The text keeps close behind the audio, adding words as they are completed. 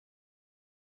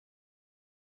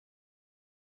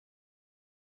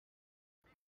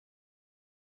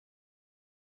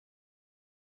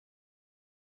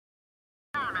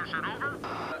Action, over.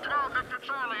 Tell Victor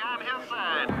Charlie on his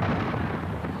side.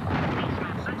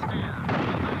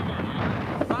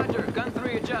 Roger, gun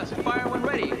 3 adjust. Fire when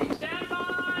ready. Stand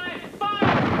by!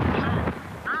 Fire!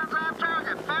 Guns on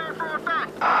target. Fire for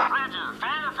effect. Roger,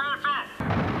 fire for effect.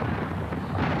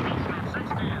 Basement 6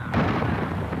 10.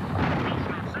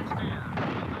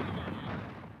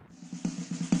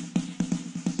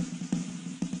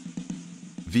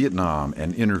 Vietnam,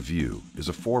 An Interview is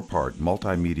a 4-part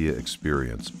multimedia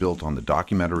experience built on the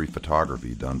documentary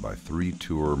photography done by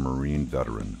 3-tour Marine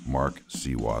veteran Marc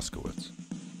C. Waszkiewicz.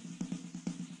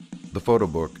 The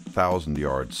photobook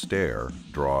 1,000-Yard Stare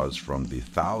draws from the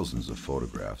thousands of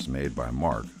photographs made by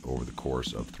Marc over the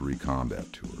course of 3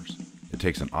 combat tours. It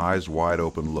takes an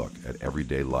eyes-wide-open look at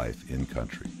everyday life in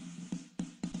country.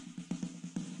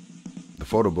 The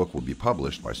photobook will be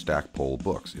published by Stackpole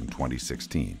Books in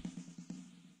 2016.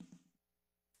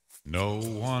 No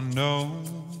one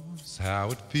knows how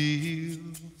it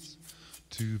feels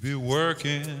to be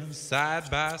working side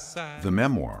by side. The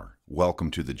memoir, Welcome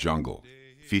to the Jungle,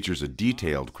 features a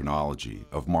detailed chronology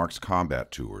of Marc's combat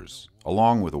tours,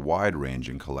 along with a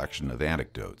wide-ranging collection of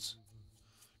anecdotes.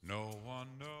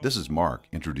 This is Marc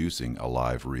introducing a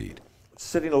live read.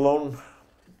 Sitting alone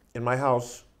in my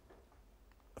house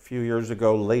a few years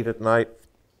ago, late at night,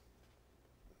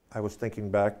 I was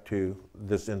thinking back to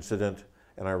this incident,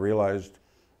 and I realized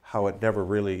how it never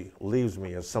really leaves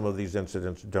me, as some of these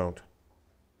incidents don't.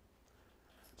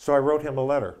 So I wrote him a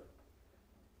letter.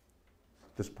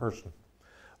 This person,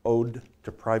 Ode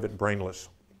to Private Brainless.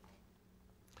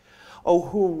 Oh,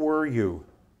 who were you?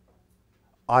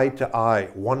 Eye to eye,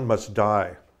 one must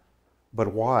die.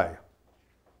 But why?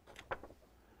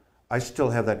 I still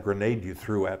have that grenade you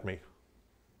threw at me.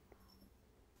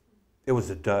 It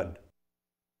was a dud.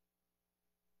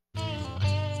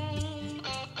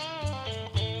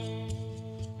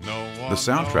 The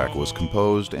soundtrack was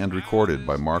composed and recorded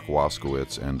by Marc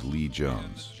Waszkiewicz and Lea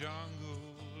Jones.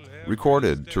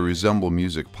 Recorded to resemble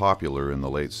music popular in the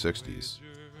late 60s,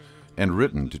 and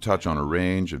written to touch on a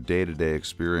range of day-to-day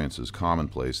experiences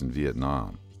commonplace in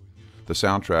Vietnam, the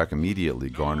soundtrack immediately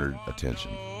garnered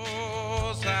attention.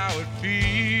 How it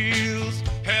feels,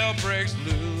 hell breaks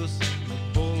loose,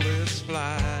 bullets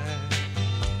fly,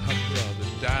 a brother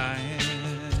dying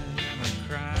and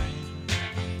crying,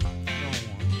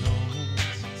 no one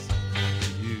knows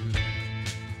you.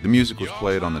 The music was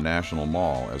played on the National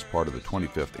Mall as part of the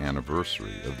 25th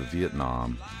anniversary of the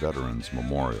Vietnam Veterans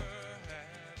Memorial.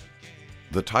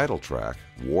 The title track,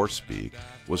 War Speak,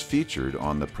 was featured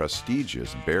on the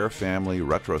prestigious Bear Family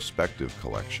Retrospective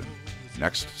Collection.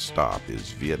 Next stop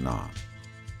is Vietnam.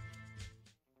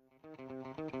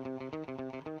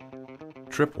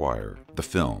 Tripwire, the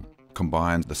film,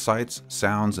 combines the sights,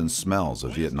 sounds, and smells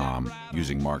of Vietnam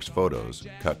using Marc's photos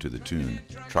cut to the tune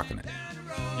Truckin' It.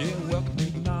 Yeah, welcome to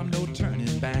Vietnam, no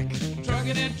turning back.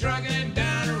 Truckin' it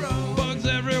down the road. Bugs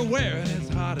everywhere and it's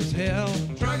hot as hell.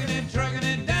 Truckin'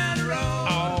 it down the road.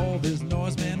 All this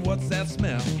noise, man, what's that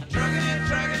smell? Truckin' it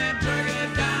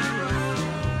down the road.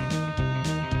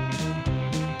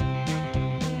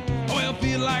 Oh, I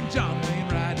feel like John Wayne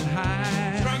riding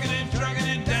high.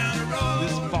 Truckin' it down the road.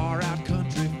 This far out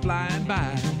country flying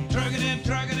by. Truckin' it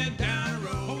down the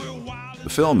road. Oh, we're wild. The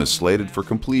film is slated for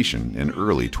completion in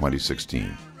early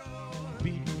 2016.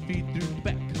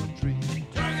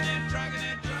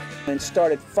 And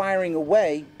started firing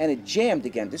away, and it jammed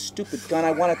again. This stupid gun,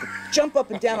 I wanted to jump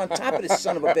up and down on top of this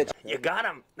son of a bitch. You got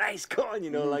him. Nice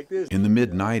going, like this. In the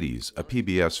mid-90s, a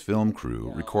PBS film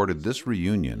crew recorded this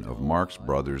reunion of Marc's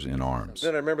brothers in arms.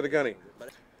 Then I remember the gunny.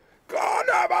 God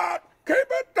damn it!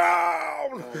 Keep it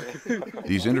down!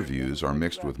 These interviews are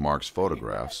mixed with Marc's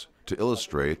photographs to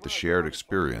illustrate the shared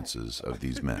experiences of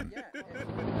these men.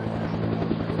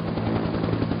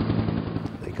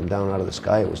 They come down out of the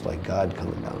sky. It was like God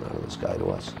coming down out of the sky to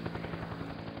us.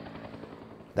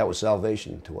 That was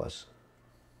salvation to us.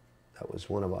 That was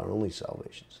one of our only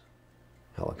salvations.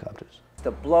 Helicopters.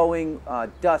 The blowing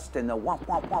dust and the womp,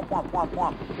 womp, womp, womp, womp,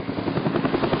 womp.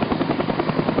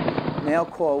 Mail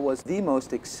call was the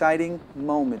most exciting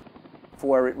moment,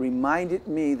 for it reminded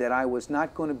me that I was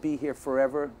not going to be here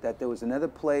forever, that there was another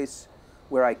place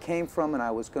where I came from and I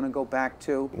was going to go back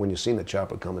to. When you seen the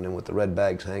chopper coming in with the red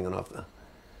bags hanging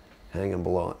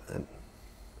below it, and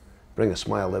bring a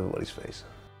smile to everybody's face.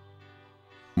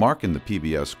 Marc and the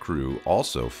PBS crew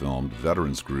also filmed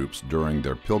veterans groups during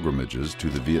their pilgrimages to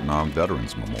the Vietnam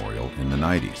Veterans Memorial in the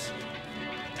 90s.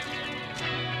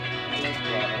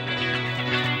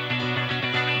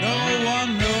 No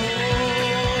one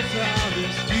knows how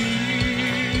this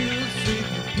feels,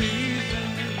 seeking peace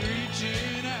and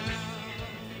reaching out.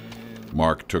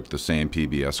 Marc took the same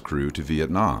PBS crew to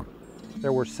Vietnam.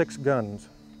 There were 6 guns.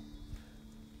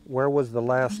 Where was the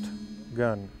last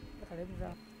gun?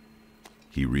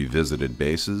 He revisited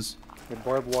bases, With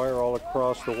barbed wire all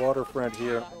across the waterfront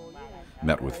here.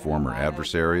 met with former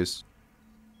adversaries,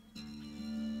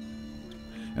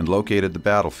 and located the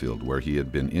battlefield where he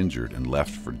had been injured and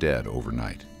left for dead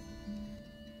overnight.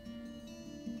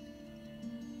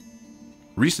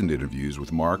 Recent interviews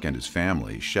with Marc and his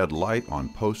family shed light on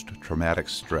post-traumatic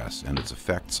stress and its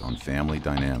effects on family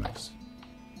dynamics.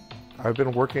 I've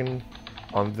been working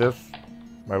on this,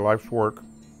 my life's work,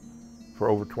 for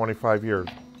over 25 years.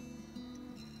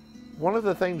 One of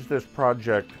the things this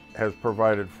project has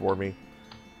provided for me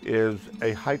is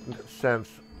a heightened sense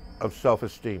of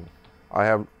self-esteem. I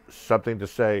have something to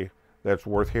say that's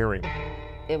worth hearing.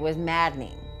 It was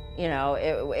maddening. You know,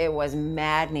 it was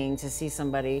maddening to see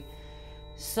somebody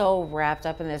so wrapped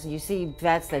up in this. You see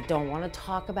vets that don't want to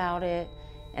talk about it,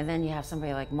 and then you have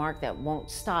somebody like Marc that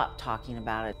won't stop talking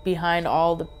about it. Behind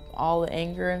all the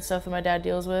anger and stuff that my dad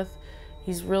deals with,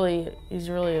 he's really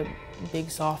a big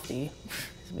softie.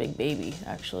 He's a big baby,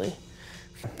 actually.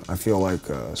 I feel like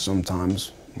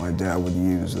sometimes my dad would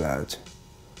use that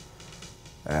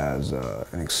as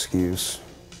an excuse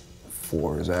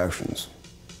for his actions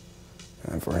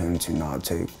and for him to not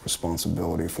take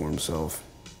responsibility for himself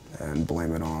and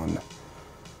blame it on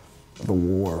the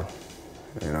war,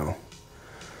 you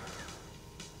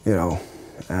know,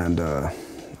 and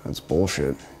that's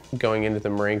bullshit. Going into the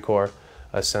Marine Corps,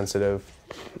 a sensitive,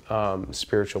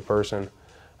 spiritual person,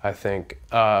 I think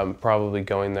probably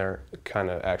going there kind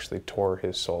of actually tore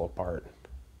his soul apart.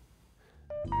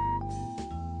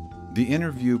 The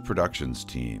Interview Productions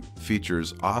team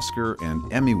features Oscar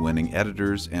and Emmy-winning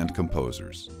editors and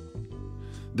composers.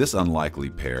 This unlikely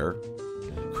pair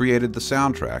created the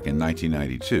soundtrack in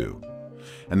 1992,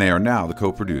 and they are now the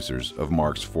co-producers of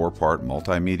Marc's 4-part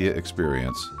multimedia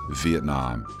experience,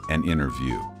 Vietnam, An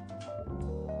Interview.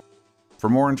 For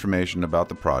more information about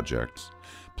the projects,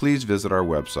 please visit our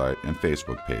website and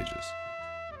Facebook pages.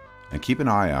 And keep an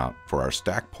eye out for our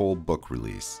Stackpole book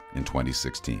release in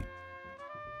 2016.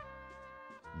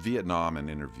 Vietnam, An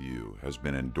Interview has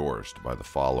been endorsed by the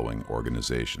following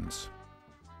organizations: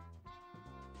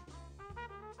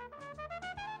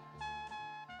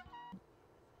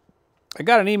 I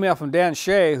got an email from Dan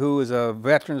Shea, who is a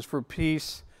Veterans for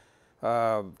Peace,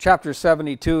 Chapter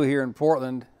 72 here in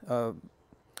Portland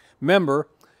member,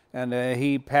 and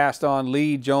he passed on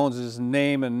Lea Jones's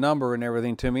name and number and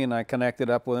everything to me, and I connected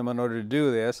up with him in order to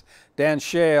do this. Dan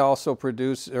Shea also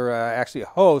actually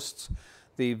hosts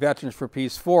the Veterans for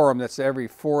Peace Forum that's every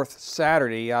 4th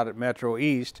Saturday out at Metro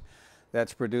East.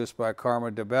 That's produced by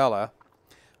Karma DeBella.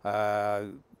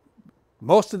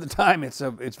 Most of the time it's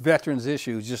veterans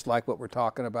issues, just like what we're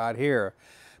talking about here.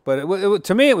 But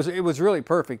to me it was really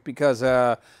perfect because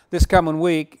this coming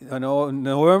week,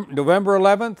 November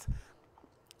 11th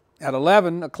at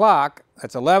 11 o'clock,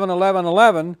 that's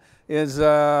 11/11/11, is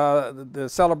the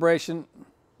celebration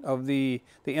of the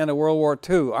end of World War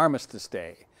II, Armistice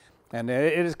Day. And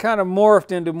it has kind of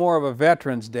morphed into more of a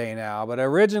Veterans Day now, but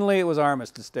originally it was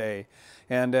Armistice Day.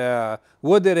 And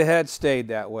would that it had stayed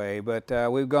that way. But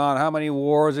we've gone, how many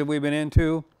wars have we been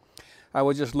into? I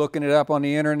was just looking it up on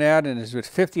the internet, and there's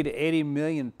 50 to 80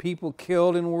 million people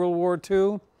killed in World War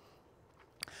II.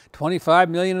 25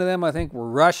 million of them, I think, were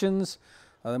Russians.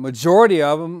 The majority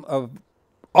of them,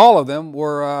 all of them,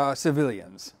 were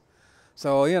civilians.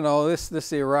 So, you know,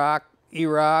 this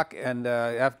Iraq and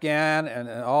Afghan and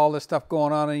all this stuff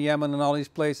going on in Yemen and all these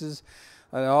places,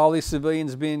 all these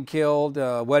civilians being killed,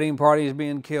 wedding parties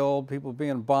being killed, people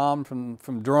being bombed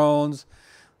from drones.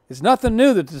 It's nothing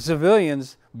new that the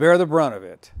civilians bear the brunt of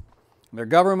it. Their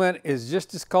government is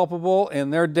just as culpable in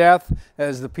their death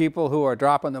as the people who are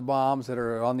dropping the bombs that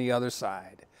are on the other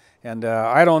side. And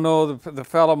I don't know the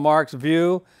fellow Marc's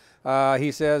view.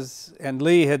 He says, and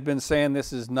Lea had been saying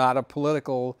this is not a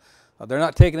political, they're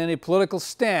not taking any political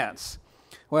stance.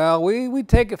 Well, we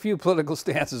take a few political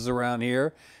stances around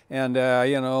here. And,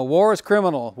 you know, war is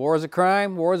criminal, war is a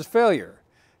crime, war is a failure.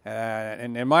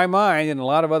 And in my mind, and a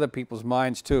lot of other people's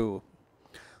minds too,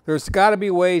 there's got to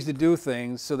be ways to do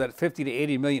things so that 50 to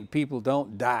 80 million people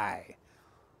don't die.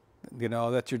 You know,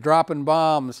 that you're dropping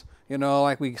bombs, you know,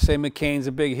 like we say McCain's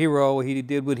a big hero, he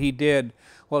did what he did.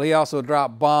 Well, he also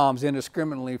dropped bombs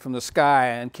indiscriminately from the sky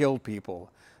and killed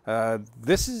people.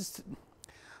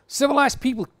 Civilized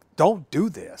people don't do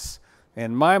this.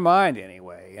 In my mind,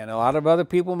 anyway. And a lot of other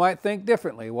people might think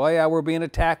differently. Well, yeah, we're being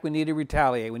attacked. We need to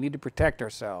retaliate. We need to protect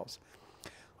ourselves.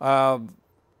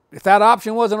 If that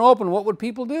option wasn't open, what would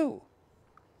people do?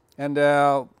 And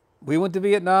we went to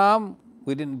Vietnam.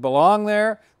 We didn't belong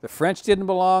there. The French didn't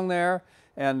belong there.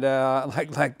 And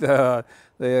like the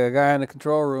guy in the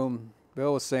control room,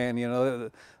 Bill was saying, you know,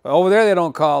 over there they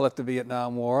don't call it the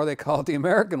Vietnam War. They call it the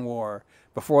American War.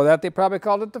 Before that, they probably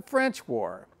called it the French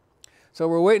War. So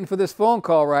we're waiting for this phone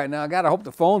call right now. God, I hope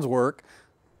the phones work.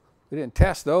 We didn't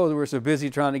test those. We were so busy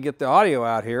trying to get the audio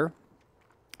out here.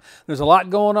 There's a lot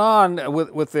going on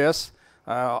with this.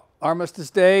 Armistice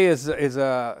Day is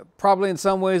probably in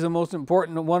some ways the most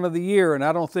important one of the year, and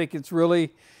I don't think it's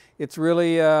really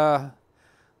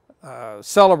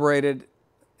celebrated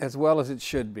as well as it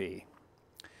should be.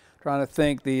 Trying to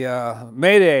think, the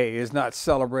May Day is not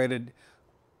celebrated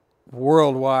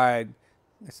worldwide.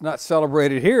 It's not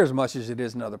celebrated here as much as it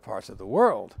is in other parts of the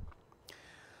world.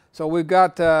 So we've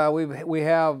got we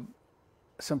have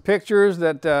some pictures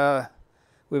that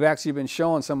we've actually been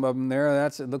showing some of them there.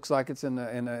 It looks like it's in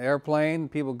an airplane.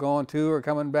 People going to or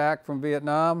coming back from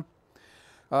Vietnam.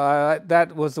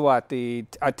 That was what, a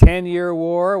 10-year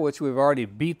war, which we've already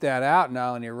beat that out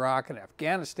now in Iraq and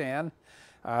Afghanistan.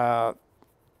 Now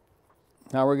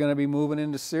we're going to be moving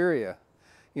into Syria.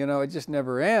 You know, it just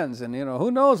never ends. And you know,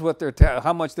 who knows what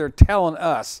how much they're telling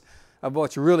us of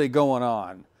what's really going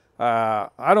on.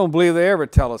 I don't believe they ever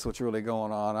tell us what's really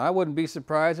going on. I wouldn't be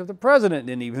surprised if the president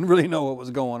didn't even really know what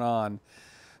was going on.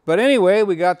 But anyway,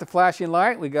 we got the flashing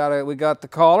light. We got the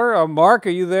caller. Mark, are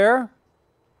you there?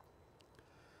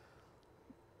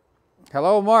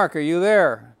 Hello, Mark. Are you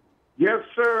there? Yes,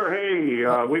 sir. Hey,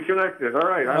 we connected. All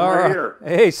right, I'm right here.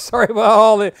 Hey, sorry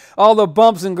about all the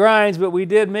bumps and grinds, but we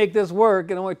did make this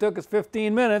work. It only took us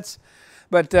 15 minutes.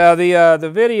 But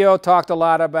the video talked a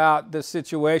lot about the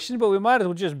situation, but we might as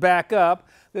well just back up.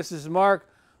 This is Marc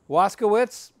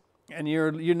Waszkiewicz, and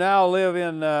you now live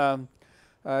in,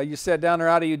 you said down there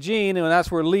out of Eugene, and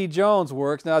that's where Lea Jones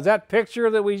works. Now, is that picture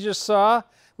that we just saw,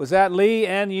 was that Lea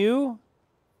and you?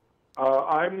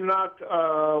 I'm not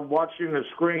watching the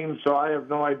screen, so I have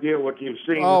no idea what you've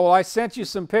seen. Oh, well, I sent you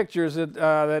some pictures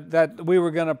that we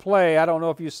were going to play. I don't know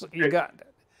if you got...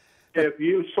 If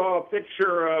you saw a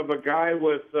picture of a guy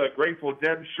with a Grateful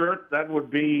Dead shirt, that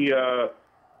would be, that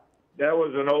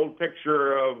was an old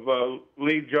picture of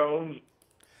Lea Jones.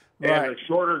 Right. And a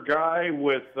shorter guy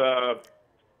with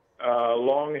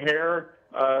long hair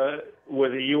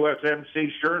with a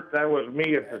USMC shirt, that was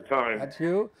me at the time. That's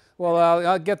you? Well,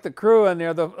 I'll get the crew in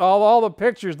there. All the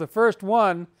pictures, the first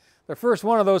one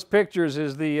of those pictures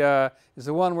is the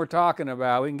one we're talking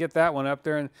about. We can get that one up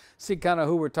there and see kind of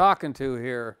who we're talking to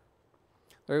here.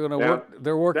 They're going to work.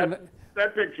 They're working.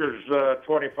 That picture's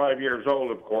 25 years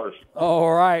old, of course. Oh,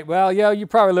 all right. Well, yeah, you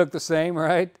probably look the same,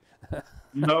 right?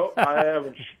 No, I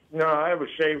haven't. No, I have a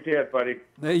shaved head, buddy.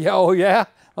 Oh, yeah.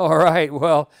 All right.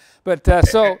 Well, but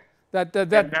so that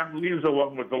and that leaves the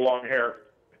one with the long hair.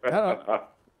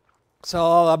 So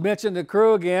I'll mention the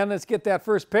crew again. Let's get that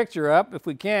first picture up if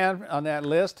we can on that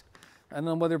list. I don't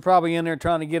know whether they're probably in there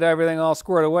trying to get everything all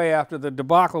squared away after the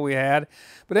debacle we had.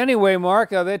 But anyway, Mark,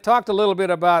 they talked a little bit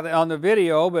about it on the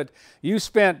video, but you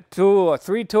spent 2 or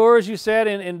 3 tours, you said,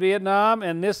 in Vietnam,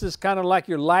 and this is kind of like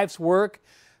your life's work,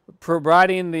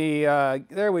 providing the,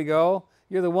 there we go,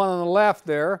 you're the one on the left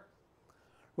there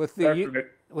with the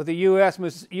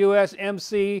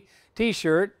USMC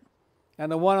T-shirt,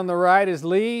 and the one on the right is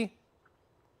Lea?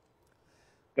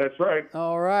 That's right.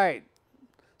 All right.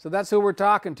 So that's who we're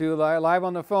talking to, live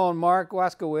on the phone, Marc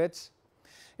Waszkiewicz.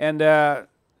 And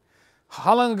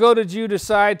how long ago did you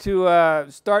decide to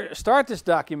start this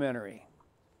documentary?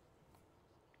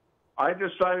 I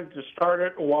decided to start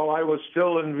it while I was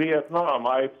still in Vietnam.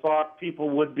 I thought people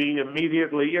would be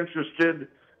immediately interested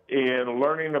in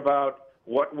learning about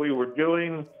what we were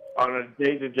doing on a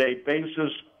day-to-day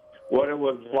basis, what it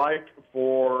was like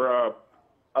for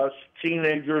us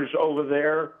teenagers over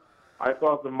there. I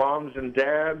thought the moms and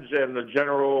dads and the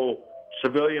general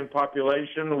civilian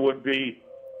population would be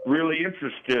really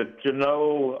interested to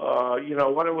know, you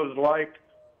know, what it was like,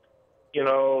 you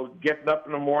know, getting up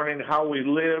in the morning, how we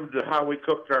lived, how we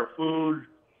cooked our food,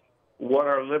 what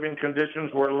our living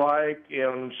conditions were like,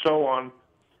 and so on.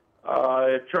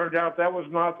 It turned out that was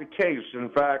not the case. In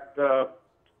fact, the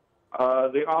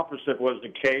opposite was the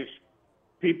case.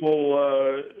 People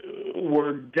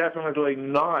were definitely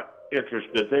not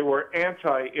interested. They were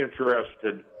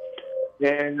anti-interested.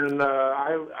 And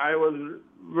I was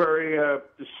very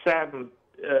saddened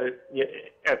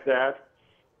at that.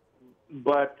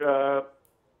 But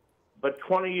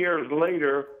 20 years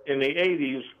later, in the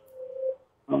 80s,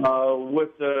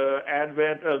 with the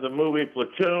advent of the movie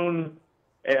Platoon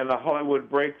and the Hollywood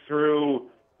breakthrough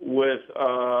with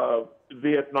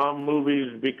Vietnam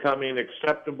movies becoming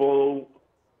acceptable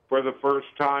for the first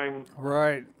time.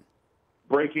 Right.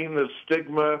 breaking the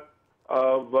stigma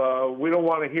of we don't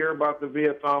want to hear about the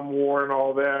Vietnam War and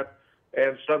all that.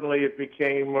 And suddenly it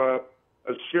became a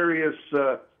serious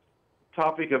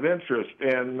topic of interest.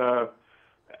 And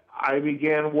I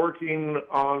began working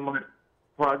on my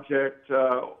project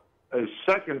a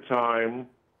second time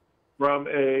from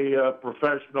a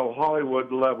professional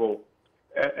Hollywood level.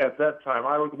 At that time,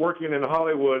 I was working in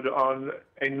Hollywood on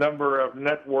a number of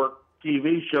network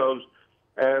TV shows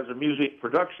as a music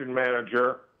production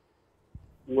manager,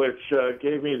 which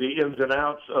gave me the ins and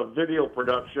outs of video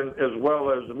production as well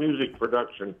as music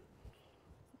production.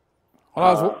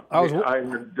 Well, I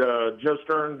had just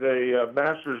earned a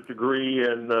master's degree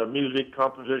in music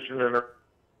composition and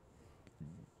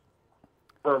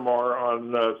memoir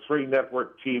on 3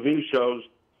 network TV shows,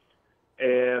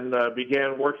 and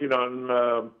began working on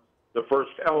the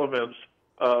first elements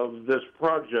of this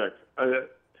project.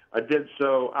 I did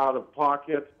so out of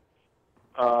pocket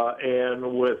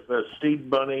and with seed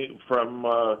money from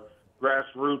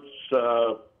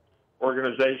grassroots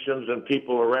organizations and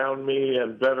people around me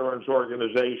and veterans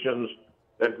organizations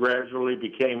that gradually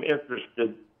became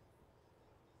interested.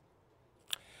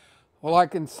 Well, I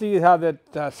can see how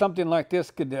that something like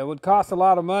this would cost a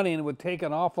lot of money and it would take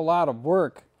an awful lot of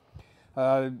work.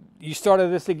 You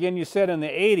started this again, you said, in the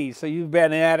 80s, so you've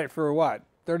been at it for what,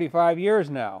 35 years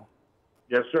now?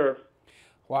 Yes, sir.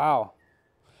 Wow.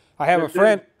 I have a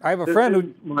friend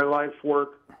who... my life's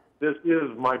work. This is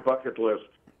my bucket list.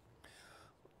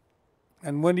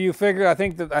 And when do you figure? I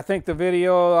think the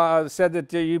video said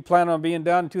that you plan on being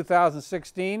done in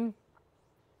 2016.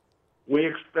 We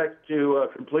expect to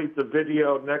complete the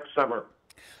video next summer.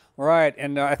 Right,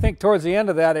 and I think towards the end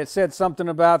of that, it said something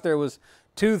about there was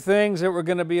 2 things that were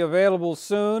going to be available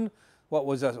soon. What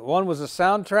was one was a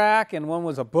soundtrack, and one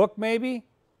was a book, maybe.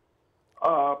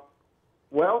 Well,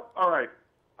 all right.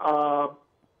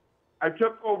 I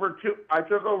took over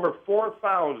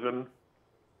 4,000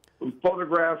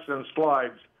 photographs and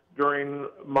slides during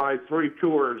my 3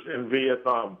 tours in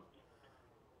Vietnam.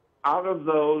 Out of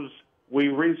those, we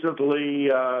recently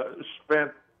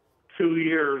spent 2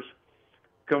 years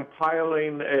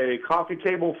compiling a coffee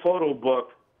table photo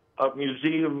book of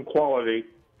museum quality,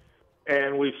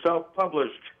 and we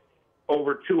self-published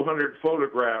over 200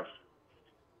 photographs.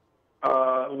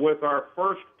 With our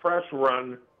first press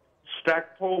run,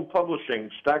 Stackpole Publishing,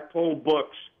 Stackpole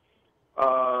Books,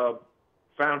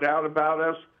 found out about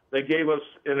us. They gave us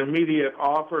an immediate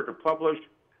offer to publish,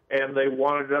 and they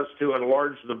wanted us to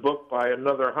enlarge the book by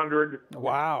another 100.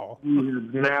 Wow.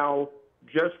 Now,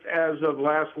 just as of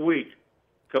last week,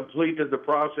 completed the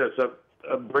process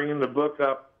of bringing the book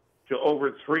up to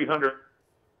over 300.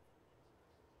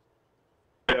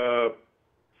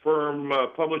 Firm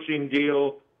publishing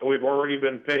deal, and we've already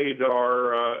been paid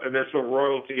our initial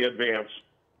royalty advance.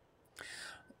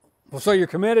 Well, so you're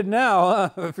committed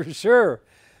now, huh? For sure.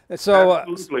 So,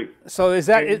 absolutely. So is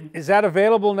that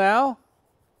available now?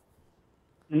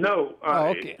 No.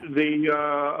 Okay. The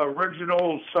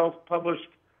original self-published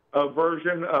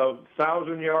version of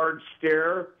 1,000-Yard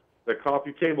Stare, the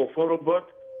coffee table photo book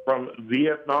from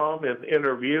Vietnam in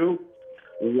Interview,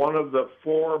 one of the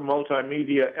 4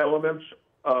 multimedia elements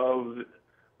of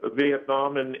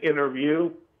Vietnam in Interview.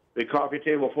 The coffee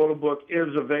table photo book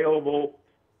is available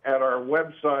at our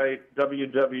website,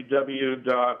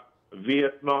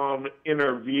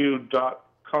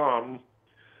 www.vietnaminterview.com.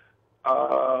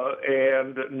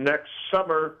 And next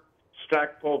summer,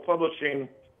 Stackpole Publishing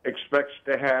expects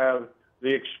to have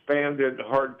the expanded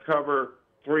hardcover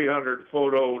 300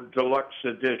 photo deluxe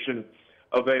edition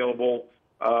available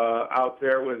out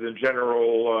there with the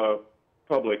general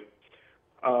public.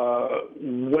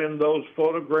 When those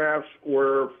photographs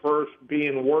were first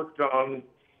being worked on,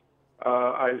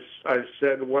 I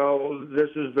said, well,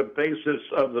 this is the basis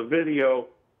of the video,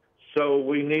 so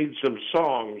we need some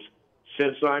songs.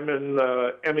 Since I'm an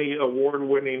Emmy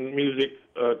award-winning music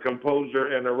composer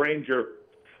and arranger,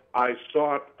 I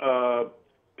sought a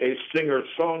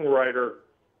singer-songwriter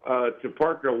to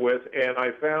partner with, and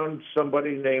I found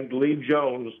somebody named Lea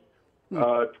Jones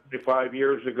 25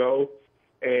 years ago,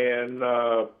 and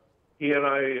he and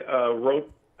I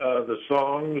wrote the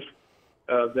songs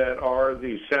that are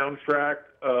the soundtrack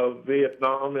of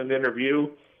Vietnam in Interview.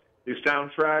 The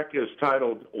soundtrack is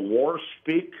titled War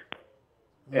Speak,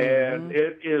 and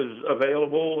it is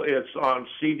available. It's on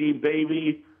CD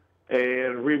Baby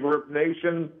and Reverb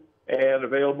Nation, and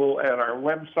available at our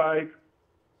website,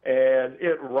 and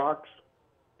it rocks.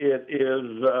 It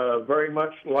is very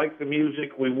much like the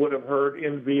music we would have heard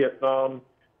in Vietnam,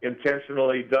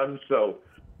 intentionally done so.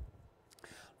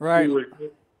 Right.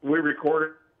 We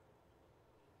recorded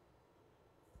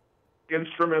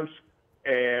instruments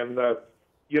And,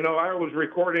 you know, I was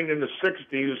recording in the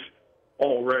 60s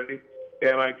already,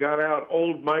 and I got out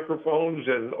old microphones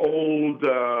and old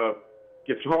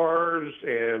guitars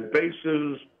and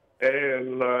basses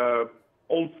and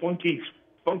old funky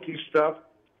stuff,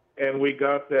 and we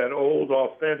got that old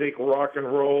authentic rock and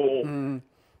roll,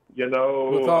 you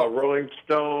know, Rolling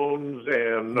Stones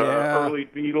and early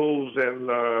Beatles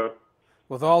and...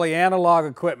 with all the analog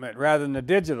equipment rather than the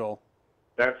digital.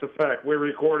 That's a fact. We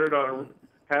recorded on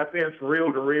a half-inch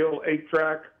reel-to-reel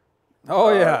 8-track.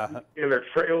 Oh yeah. In a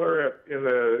trailer in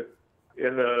the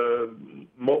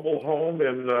mobile home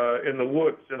in the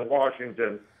woods in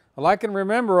Washington. Well, I can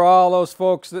remember all those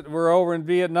folks that were over in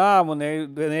Vietnam when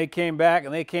they came back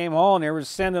and they came home. They were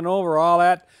sending over all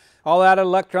that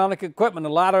electronic equipment. A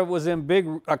lot of it was in big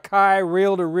Akai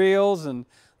reel-to-reels and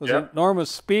those enormous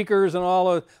speakers and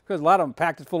all of, because a lot of them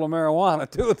packed it full of marijuana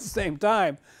too at the same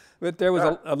time. But there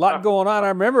was a lot going on. I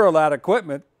remember a lot of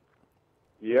equipment.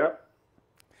 Yep.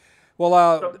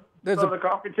 Well, so the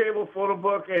coffee table photo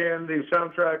book and the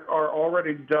soundtrack are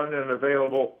already done and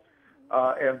available,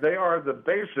 and they are the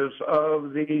basis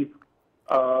of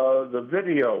the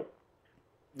video.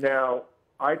 Now,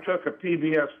 I took a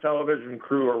PBS television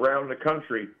crew around the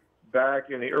country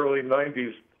back in the early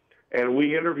 90s, and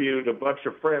we interviewed a bunch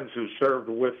of friends who served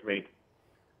with me.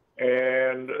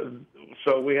 And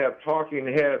so we have talking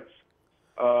heads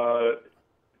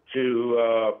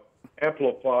to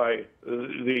amplify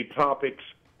the topics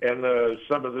and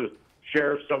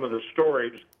share some of the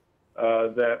stories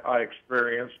that I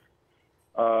experienced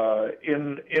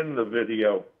in the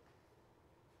video.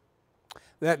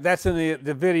 That's in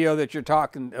the video that you're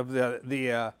talking of,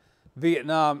 the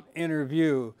Vietnam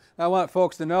interview. I want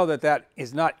folks to know that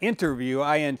is not interview,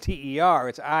 I-N-T-E-R,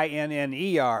 it's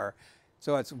I-N-N-E-R.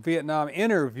 So it's Vietnam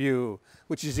interview,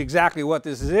 which is exactly what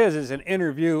this is an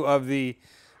interview of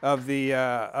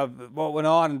what went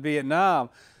on in Vietnam.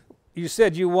 You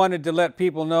said you wanted to let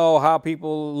people know how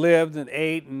people lived and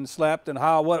ate and slept and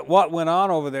what went on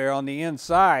over there on the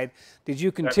inside. Did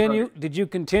you continue? Right. Did you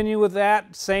continue with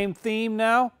that same theme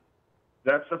now?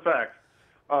 That's a fact.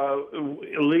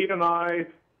 Lee and I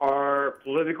are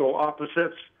political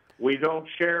opposites. We don't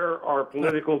share our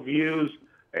political views,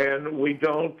 and we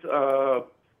don't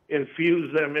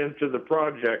infuse them into the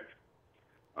project.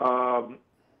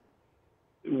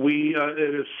 It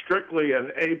is strictly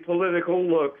an apolitical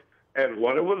look at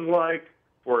what it was like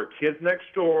for a kid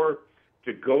next door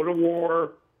to go to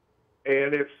war,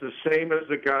 and it's the same as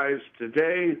the guys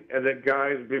today and the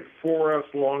guys before us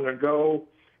long ago,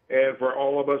 and for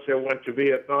all of us that went to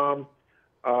Vietnam.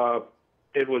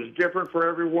 It was different for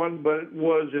everyone, but it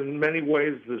was in many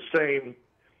ways the same.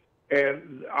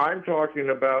 And I'm talking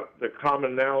about the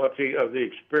commonality of the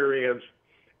experience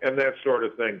and that sort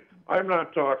of thing. I'm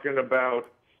not talking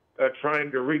about trying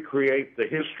to recreate the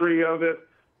history of it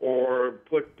or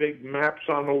put big maps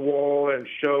on the wall and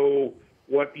show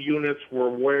what units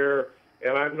were where.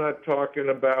 And I'm not talking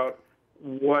about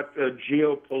what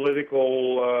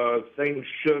geopolitical things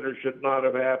should or should not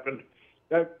have happened.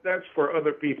 That's for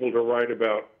other people to write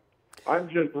about. I'm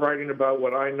just writing about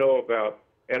what I know about.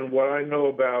 And what I know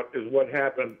about is what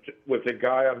happened with the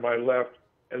guy on my left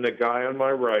and the guy on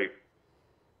my right.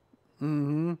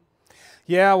 Mm-hmm.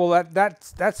 Yeah, well,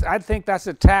 that's I think that's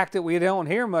a tack that we don't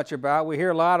hear much about. We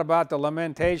hear a lot about the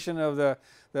lamentation of the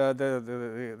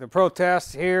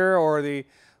protests here,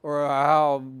 or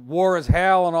how war is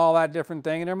hell and all that different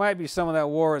thing. And there might be some of that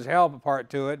war is hell part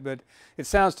to it, but it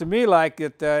sounds to me like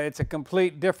it's a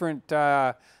complete different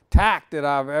tack that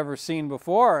I've ever seen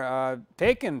before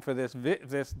taken for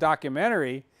this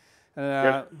documentary.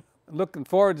 Looking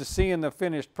forward to seeing the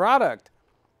finished product.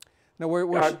 Now,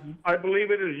 I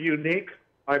believe it is unique.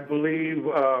 I believe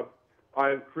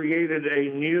I've created a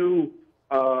new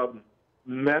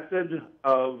method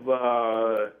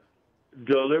of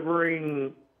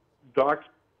delivering docs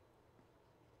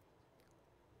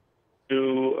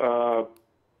to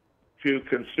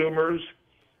consumers.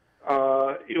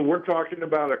 We're talking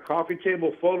about a coffee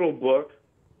table photo book,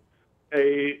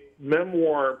 a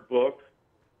memoir book,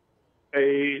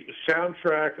 a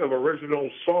soundtrack of original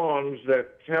songs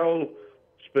that tell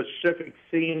specific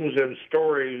themes and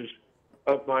stories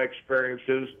of my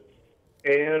experiences,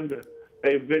 and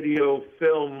a video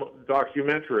film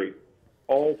documentary.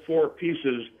 All 4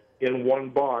 pieces in one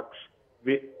box,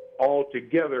 all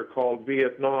together called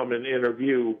Vietnam in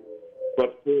Interview,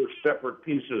 but 4 separate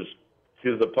pieces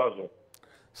to the puzzle.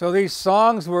 So these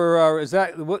songs were, is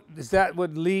that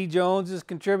what Lea Jones is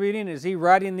contributing? Is he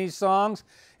writing these songs?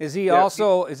 Is he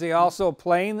also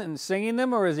playing and singing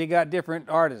them, or has he got different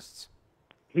artists?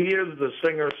 He is the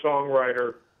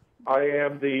singer-songwriter I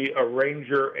am the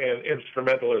arranger and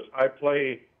instrumentalist. I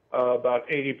play about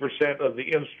 80% of the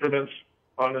instruments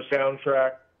on the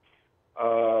soundtrack,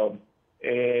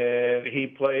 and he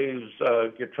plays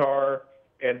guitar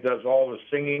and does all the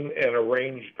singing and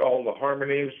arranged all the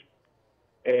harmonies.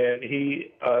 And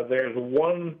there's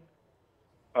one,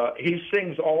 he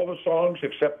sings all the songs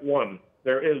except one.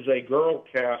 There is a girl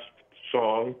cast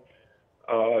song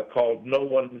called No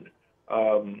One,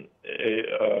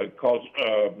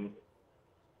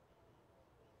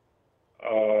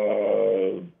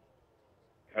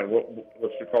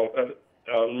 what's it called?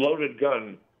 Loaded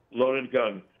Gun. Loaded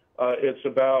Gun. It's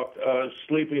about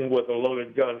sleeping with a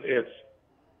loaded gun. It's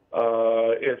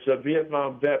a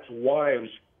Vietnam vet's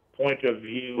wife's point of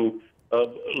view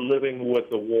of living with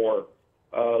the war.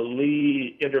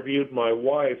 Lee interviewed my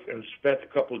wife and spent a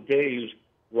couple of days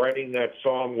writing that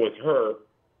song with her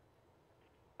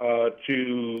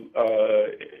to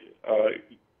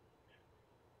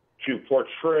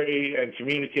portray and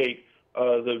communicate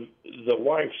the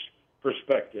wife's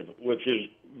perspective, which is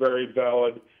very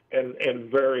valid and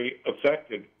very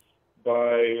affected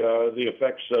by the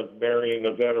effects of marrying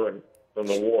a veteran from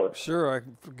the war. Sure, I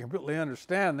completely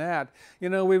understand that. You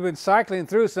know, we've been cycling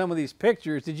through some of these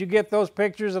pictures. Did you get those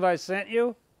pictures that I sent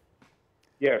you?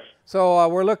 Yes. So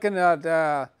we're looking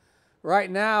at,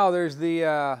 right now there's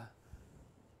a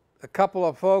couple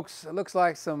of folks, it looks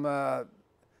like some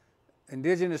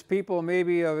indigenous people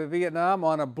maybe of Vietnam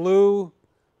on a blue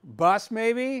bus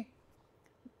maybe?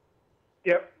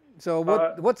 Yep. So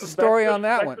what's the story on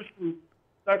that one?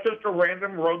 That's just a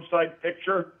random roadside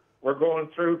picture. We're going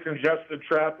through congested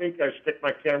traffic. I stick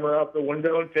my camera out the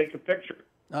window and take a picture.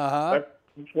 That's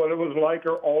what it was like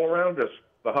all around us.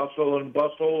 The hustle and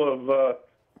bustle of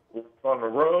on the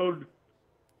road.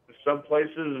 Some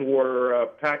places were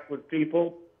packed with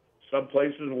people. Some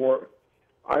places were,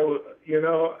 I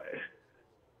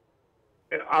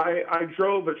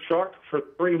drove a truck for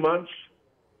 3 months.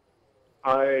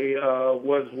 I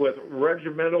was with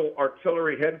regimental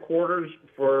artillery headquarters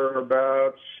for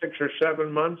about 6 or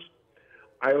 7 months.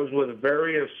 I was with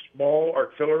various small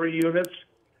artillery units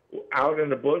out in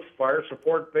the bush, fire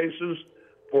support bases,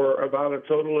 for about a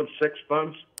total of 6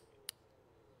 months.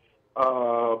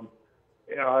 I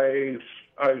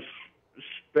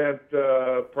spent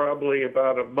probably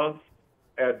about a month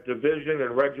at division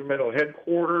and regimental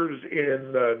headquarters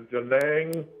in Da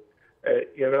Nang.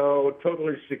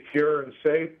 Totally secure and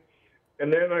safe.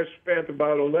 And then I spent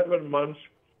about 11 months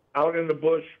out in the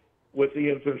bush with the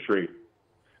infantry.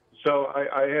 So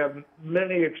I have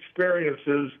many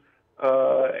experiences,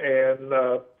 and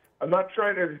I'm not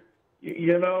trying to,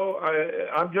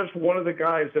 I'm just one of the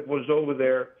guys that was over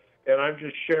there, and I'm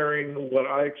just sharing what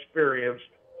I experienced.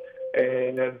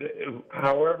 And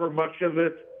however much of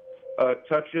it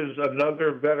touches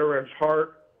another veteran's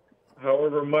heart,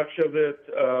 however much of it,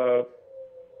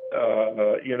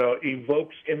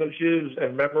 evokes images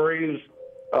and memories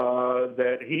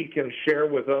that he can share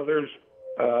with others,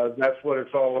 that's what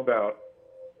it's all about.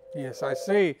 Yes, I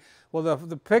see. Well,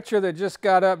 the picture that just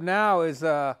got up now is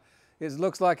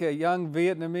looks like a young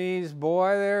Vietnamese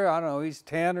boy there. I don't know, he's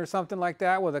 10 or something like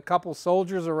that, with a couple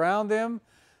soldiers around him.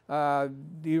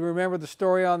 Do you remember the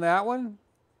story on that one?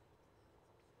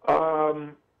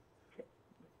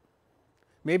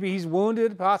 Maybe he's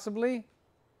wounded, possibly?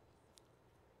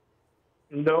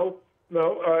 No.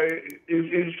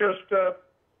 He's just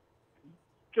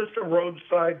a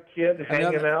roadside kid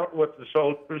hanging out with the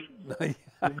soldiers.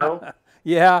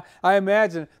 Yeah, I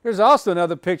imagine. There's also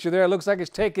another picture there. It looks like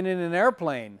it's taken in an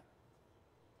airplane.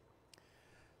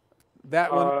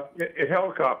 That one?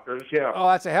 Helicopters, yeah. Oh,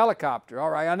 that's a helicopter. All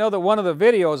right. I know that one of the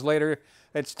videos later,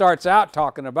 it starts out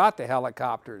talking about the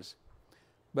helicopters.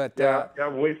 But yeah,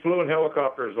 we flew in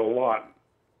helicopters a lot.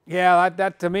 Yeah,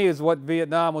 that to me is what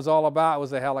Vietnam was all about,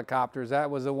 was the helicopters. That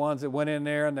was the ones that went in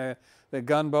there, and the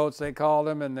gunboats, they called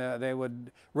them, and they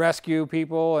would rescue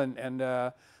people, and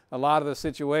a lot of the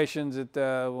situations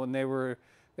that when they were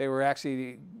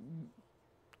actually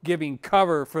giving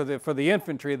cover for the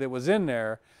infantry that was in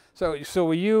there. So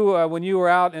were you when you were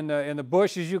out in the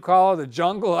bush, as you call it, the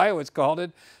jungle, I always called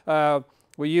it, were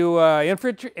you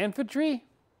infantry?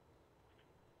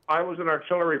 I was an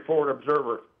artillery forward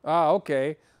observer. Oh,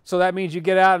 okay. So that means you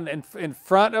get out in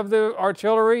front of the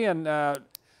artillery and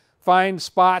find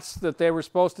spots that they were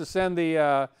supposed to send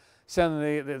the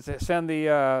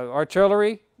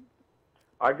artillery.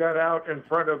 I got out in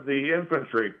front of the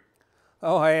infantry.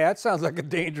 Oh, hey, that sounds like a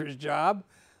dangerous job.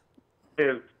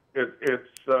 It's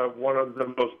one of the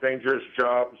most dangerous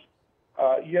jobs.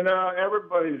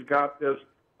 Everybody's got this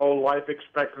life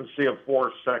expectancy of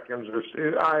 4 seconds.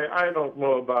 I don't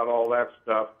know about all that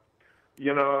stuff.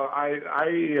 You know, I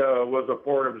was a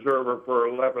forward observer for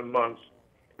 11 months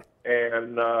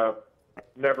and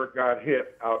never got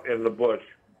hit out in the bush.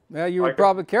 Well, you were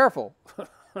probably careful.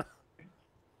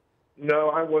 No,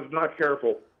 I was not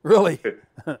careful. Really?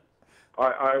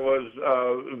 I was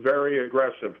very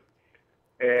aggressive,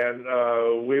 and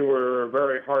we were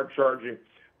very hard charging.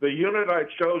 The unit I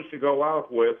chose to go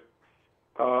out with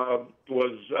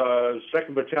was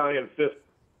 2nd Battalion, 5th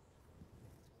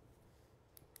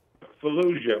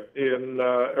Fallujah in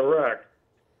Iraq.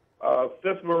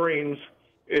 5th Marines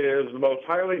is the most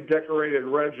highly decorated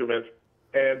regiment,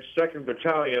 and 2nd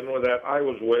Battalion, that I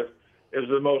was with, is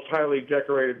the most highly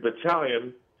decorated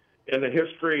battalion in the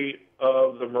history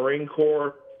of the Marine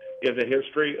Corps, in the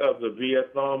history of the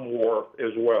Vietnam War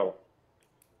as well.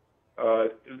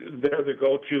 They're the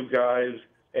go-to guys,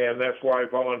 and that's why I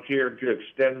volunteered to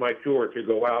extend my tour to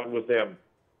go out with them.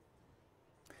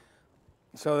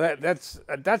 So that's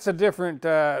a different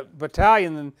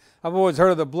battalion than I've always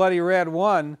heard of the Bloody Red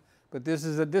One, but this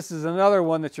is another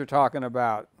one that you're talking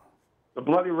about. The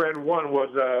Bloody Red One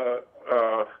was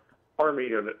a Army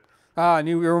unit. Ah, and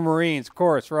you were Marines, of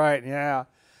course, right? Yeah.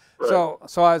 Right.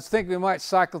 So I was thinking we might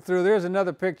cycle through. There's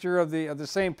another picture of the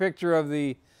same picture of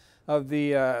the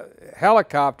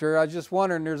helicopter. I was just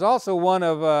wondering. There's also one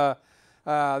of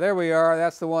there we are.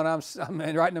 That's the one I'm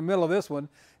right in the middle of this one.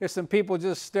 There's some people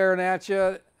just staring at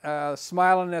you,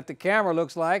 smiling at the camera.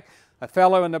 Looks like a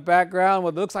fellow in the background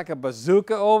with looks like a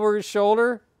bazooka over his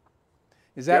shoulder.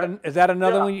 Is that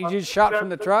another one you just shot from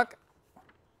the truck?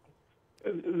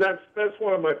 That's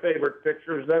one of my favorite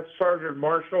pictures. That's Sergeant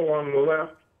Marshall on the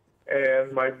left,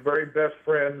 and my very best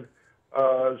friend,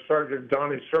 Sergeant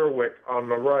Donnie Serwick on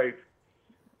the right,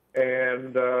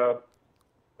 and a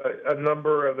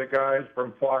number of the guys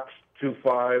from Fox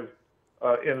 25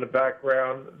 in the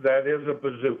background. That is a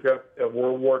bazooka, a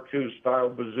World War II style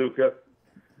bazooka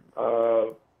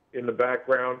in the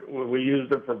background. We used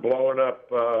them for blowing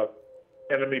up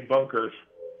enemy bunkers.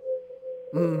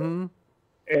 Mm-hmm.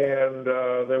 And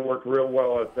they worked real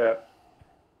well at that.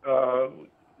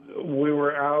 We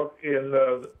were out in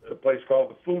a place called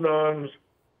the Funans,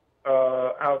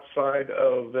 outside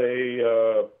of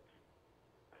a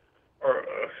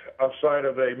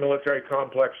military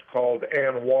complex called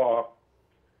An Hoa,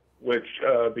 which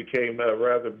became a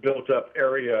rather built-up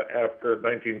area after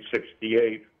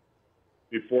 1968.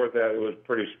 Before that, it was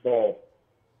pretty small.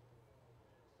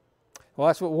 Well,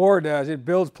 that's what war does. It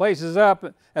builds places up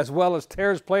as well as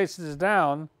tears places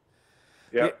down.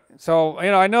 Yeah. So, you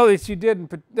know, I know that you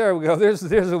didn't. There we go. There's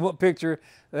a picture,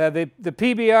 the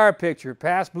PBR picture,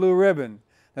 past blue ribbon.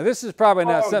 Now, this is probably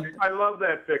not something. I love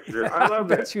that picture. I love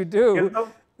I that. bet you do. You know,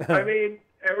 I mean,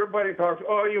 everybody talks,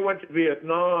 oh, you went to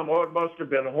Vietnam. Oh, it must have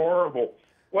been horrible.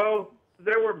 Well,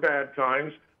 there were bad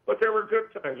times, but there were good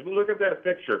times. Look at that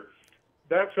picture.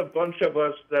 That's a bunch of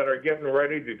us that are getting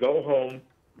ready to go home.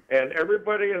 And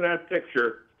everybody in that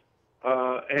picture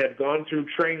had gone through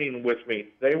training with me.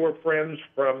 They were friends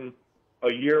from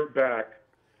a year back,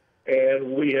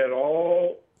 and we had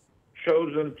all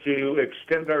chosen to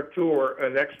extend our tour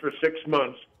an extra 6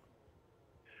 months.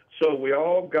 So we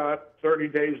all got 30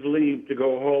 days leave to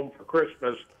go home for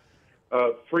Christmas,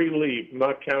 free leave,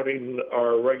 not counting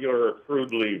our regular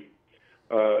accrued leave,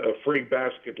 a free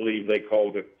basket leave, they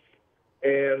called it.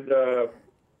 And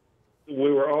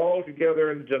we were all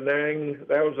together in Da Nang.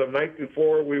 That was the night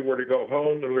before we were to go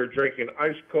home, and we were drinking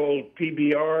ice-cold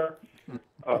PBR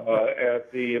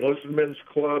at the Enlistment's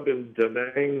Club in Da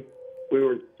Nang. We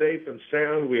were safe and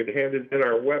sound. We had handed in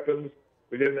our weapons.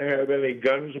 We didn't have any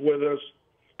guns with us,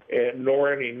 and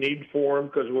nor any need for them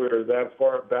because we were that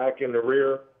far back in the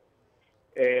rear.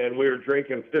 And we were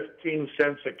drinking 15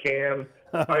 cents a can,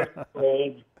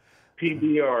 ice-cold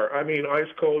PBR. I mean,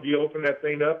 ice-cold, you open that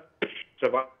thing up, it's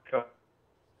about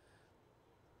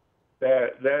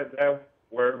that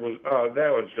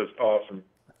was just awesome.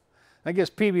 I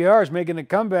guess PBR is making a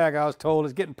comeback. I was told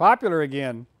it's getting popular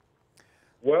again.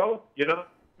 Well, you know,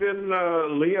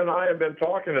 Lea and I have been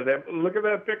talking to them. Look at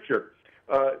that picture.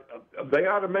 They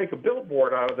ought to make a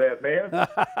billboard out of that, man.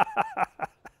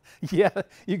 Yeah,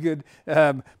 you could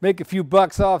make a few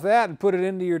bucks off that and put it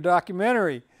into your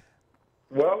documentary.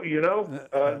 Well, you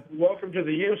know, welcome to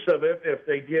the use of it if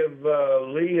they give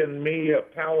Lea and me a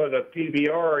pallet of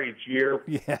PBR each year.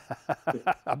 Yeah,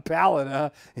 a pallet,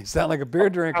 huh? You sound like a beer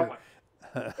drinker.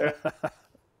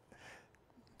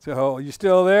 So, you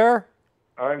still there?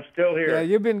 I'm still here. Yeah,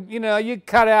 you've been, you know, you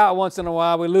cut out once in a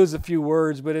while. We lose a few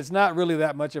words, but it's not really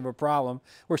that much of a problem.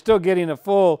 We're still getting the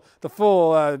full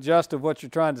gist of what you're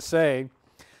trying to say.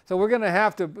 So we're going to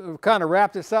have to kind of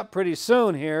wrap this up pretty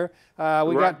soon here.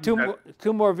 We got two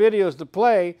more videos to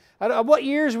play. What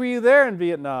years were you there in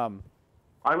Vietnam?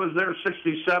 I was there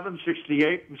 67,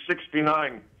 68, and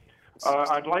 69.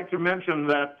 I'd like to mention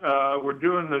that we're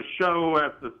doing the show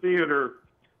at the theater,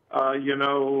 you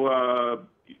know,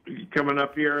 coming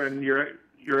up here, and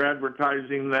you're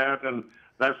advertising that, and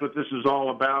that's what this is all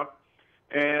about.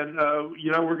 And,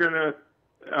 you know, we're going to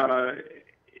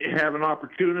have an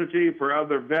opportunity for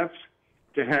other vets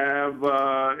to have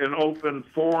an open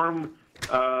forum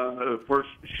for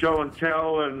show and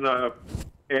tell and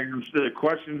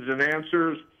questions and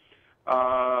answers.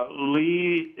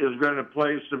 Lee is going to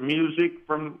play some music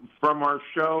from our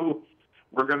show.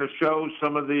 We're going to show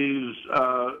some of these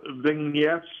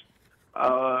vignettes,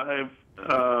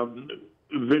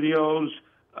 videos,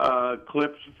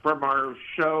 clips from our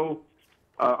show.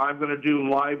 I'm going to do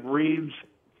live reads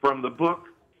from the book.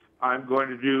 I'm going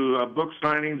to do book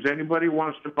signings. Anybody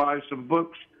wants to buy some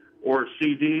books or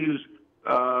CDs,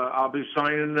 I'll be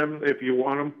signing them if you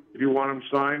want them. If you want them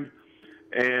signed,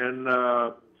 and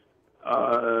I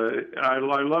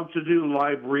love to do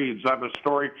live reads. I'm a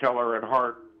storyteller at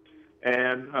heart,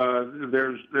 and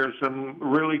there's some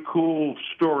really cool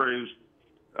stories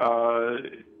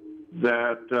that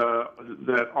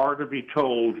are to be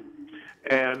told,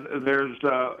 and there's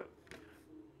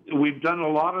we've done a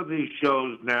lot of these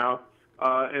shows now.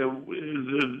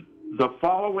 The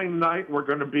following night, we're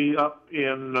going to be up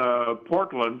in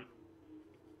Portland,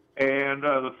 and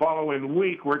the following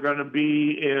week, we're going to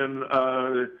be in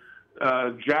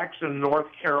Jackson,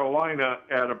 North Carolina,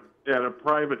 at a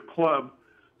private club.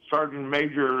 Sergeant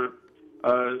Major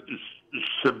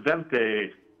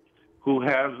Savente, who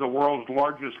has the world's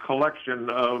largest collection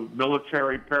of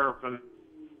military paraphernalia,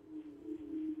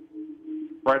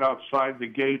 right outside the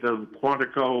gate of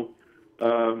Quantico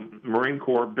Marine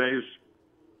Corps Base.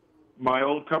 My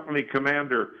old company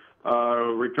commander,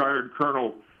 retired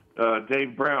Colonel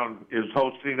Dave Brown, is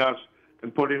hosting us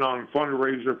and putting on a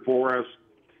fundraiser for us.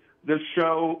 This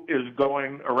show is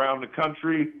going around the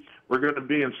country. We're going to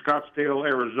be in Scottsdale,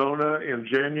 Arizona in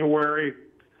January.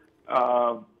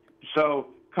 So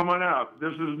come on out.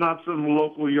 This is not some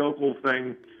local yokel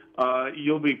thing.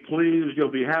 You'll be pleased.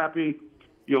 You'll be happy.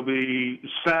 You'll be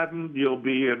saddened. You'll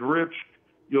be enriched.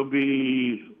 You'll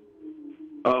be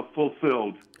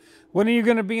fulfilled. When are you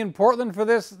going to be in Portland for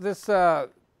this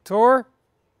tour?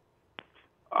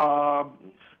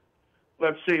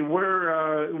 Let's see.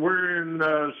 We're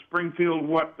in Springfield.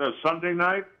 What, Sunday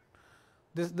night?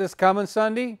 This coming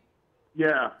Sunday?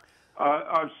 Yeah.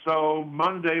 So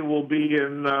Monday we'll be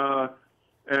in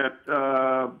at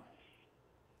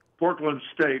Portland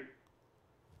State.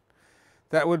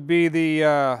 That would be the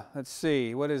let's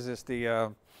see, what is this?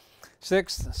 The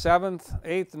 6th, 7th,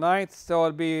 8th, 9th. So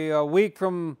it'd be a week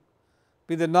from.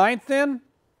 Be the 9th then,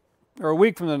 or a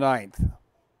week from the 9th?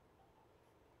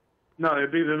 No,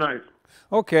 it'd be the 9th.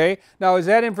 Okay. Now, is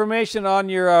that information on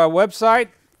your website?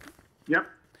 Yep.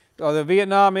 Oh, the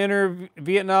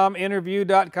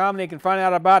VietnamInterview.com. They can find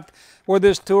out about where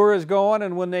this tour is going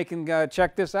and when they can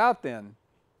check this out then.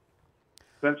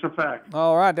 That's a fact.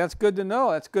 All right. That's good to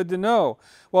know. That's good to know.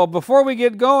 Well, before we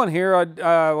get going here,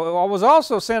 I was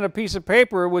also sent a piece of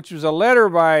paper, which was a letter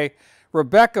by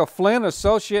Rebecca Flynn,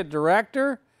 Associate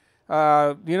Director.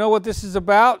 You know what this is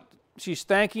about? She's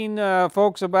thanking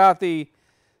folks about involved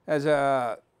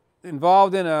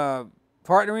in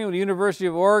partnering with the University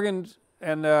of Oregon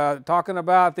and talking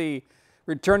about the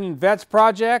Returning Vets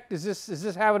Project. Is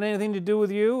this having anything to do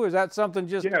with you? Or is that something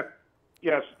just? Yeah.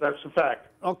 Yes, that's a fact.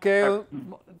 Okay, a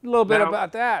little bit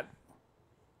about that.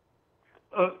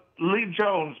 Lea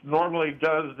Jones normally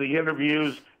does the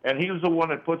interviews, and he's the one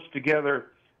that puts together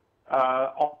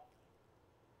all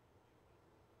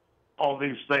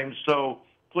these things. So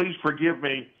please forgive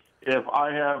me if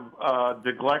I have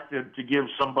neglected to give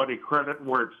somebody credit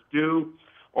where it's due,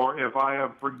 or if I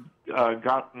have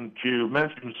forgotten to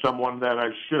mention someone that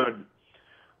I should.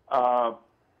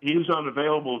 He's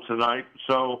unavailable tonight,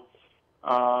 so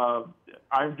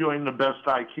I'm doing the best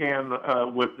I can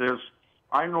with this.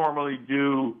 I normally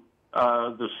do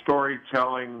the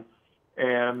storytelling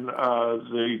and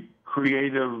the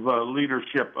creative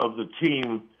leadership of the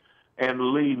team,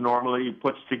 and Lee normally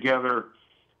puts together,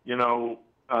 you know,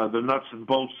 the nuts and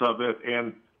bolts of it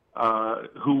and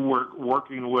who we're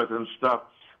working with and stuff.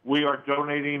 We are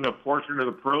donating a portion of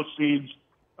the proceeds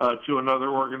to another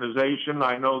organization.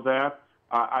 I know that.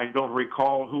 I don't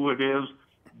recall who it is,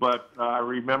 but I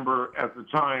remember at the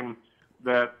time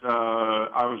that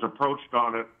I was approached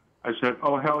on it. I said,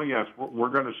 oh, hell yes, we're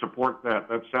going to support that.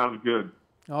 That sounds good.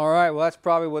 All right. Well, that's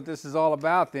probably what this is all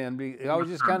about then. I was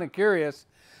just kind of curious.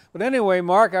 But anyway,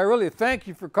 Mark, I really thank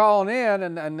you for calling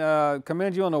in and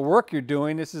commend you on the work you're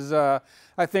doing. This is, I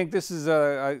think this is,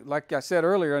 like I said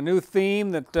earlier, a new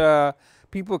theme that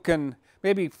people can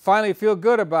maybe finally feel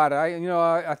good about it.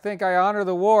 I think I honor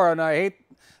the war, and I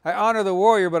honor the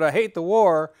warrior, but I hate the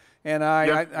war. And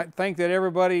I think that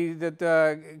everybody that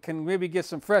can maybe get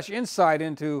some fresh insight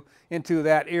into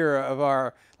that era of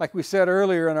our, like we said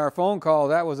earlier in our phone call,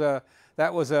 that was a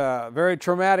very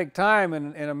traumatic time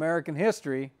in American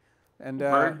history. And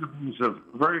very divisive,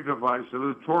 very divisive.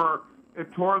 It tore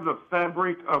the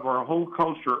fabric of our whole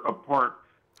culture apart,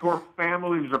 tore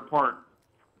families apart.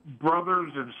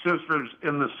 Brothers and sisters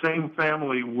in the same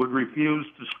family would refuse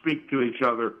to speak to each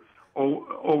other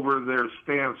over their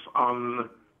stance on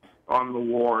the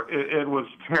war. It was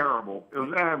terrible. It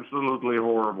was absolutely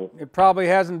horrible. It probably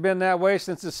hasn't been that way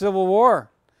since the Civil War,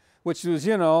 which was,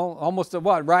 almost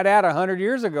right at 100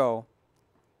 years ago.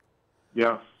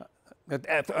 Yes.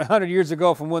 100 years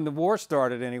ago from when the war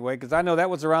started anyway, because I know that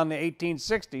was around the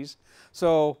 1860s.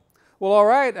 So, well, all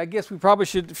right, I guess we probably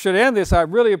should end this. I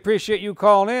really appreciate you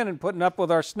calling in and putting up with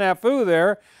our snafu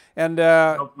there. And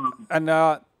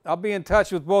I'll be in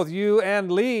touch with both you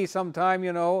and Lee sometime,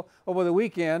 over the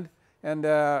weekend. And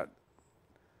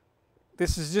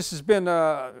this has been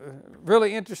a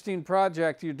really interesting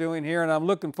project you're doing here, and I'm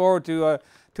looking forward to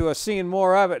seeing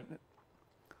more of it.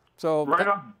 So right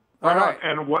on. All right.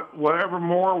 And whatever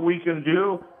more we can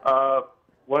do,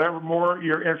 whatever more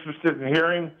you're interested in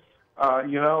hearing,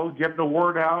 getting the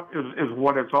word out is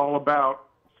what it's all about.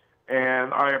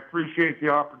 And I appreciate the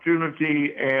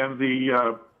opportunity and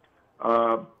the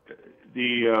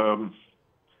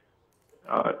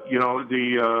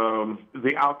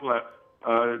outlet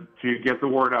to get the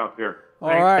word out there. All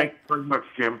right. Thank you very much,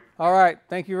 Jim. All right.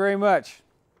 Thank you very much.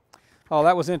 Oh,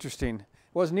 that was interesting.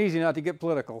 It wasn't easy not to get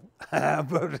political,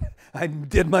 but I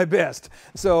did my best.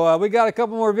 So we got a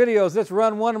couple more videos. Let's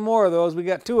run one more of those. We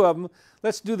got 2 of them.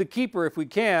 Let's do the keeper if we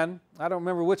can. I don't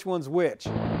remember which one's which.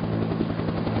 They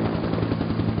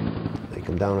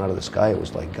come down out of the sky. It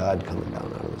was like God coming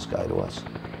down out of the sky to us.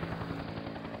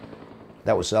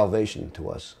 That was salvation to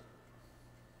us.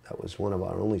 That was one of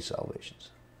our only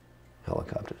salvations,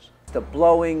 helicopters. The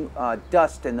blowing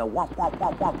dust and the womp, womp,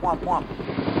 womp, womp, womp, womp.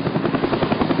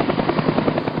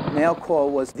 Mail call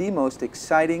was the most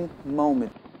exciting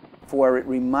moment, for it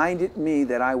reminded me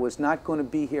that I was not going to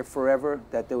be here forever,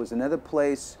 that there was another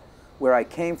place where I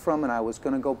came from and I was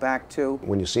going to go back to.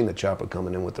 When you seen the chopper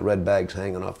coming in with the red bags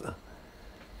hanging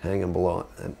below it,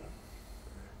 and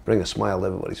bring a smile to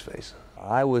everybody's face.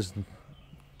 I was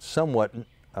somewhat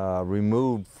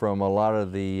removed from a lot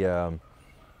of the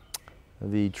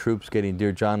troops getting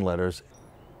Dear John letters.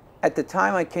 At the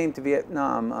time I came to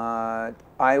Vietnam, I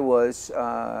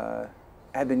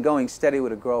had been going steady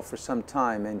with a girl for some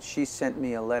time, and she sent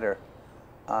me a letter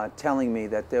telling me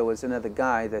that there was another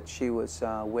guy that she was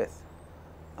with.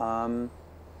 I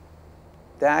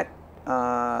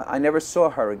never saw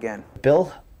her again.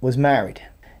 Bill was married,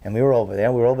 and we were over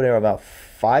there. We were over there about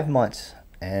 5 months,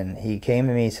 and he came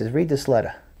to me, he says, read this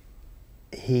letter.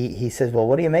 He says, well,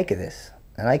 what do you make of this?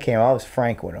 And I was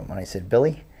frank with him, and I said,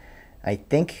 Billy, I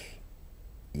think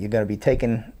you're going to be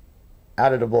taken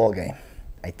out of the ball game.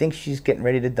 I think she's getting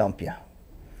ready to dump you.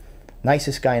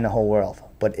 Nicest guy in the whole world,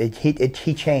 but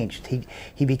he changed.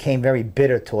 He became very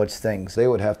bitter towards things. They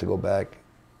would have to go back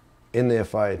in their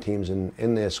fire teams and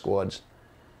in their squads,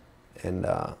 and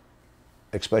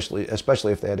especially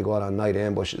if they had to go out on night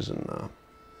ambushes. And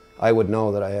I would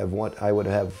know that I would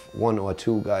have 1 or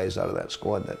 2 guys out of that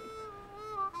squad that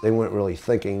they weren't really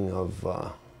thinking of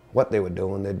what they were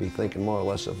doing. They'd be thinking more or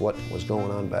less of what was going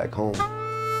on back home.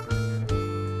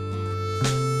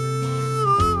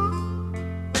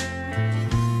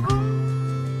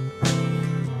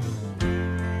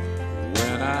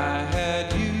 When I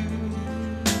had you,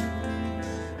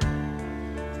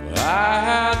 I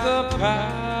had the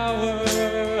power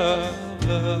of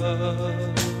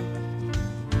love,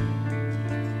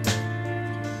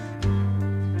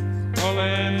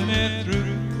 pulling me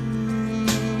through.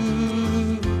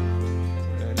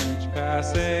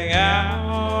 Passing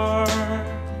hour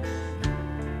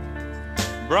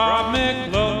brought me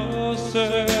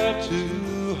closer to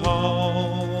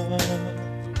home.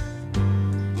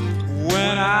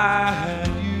 When I had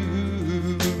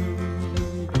you,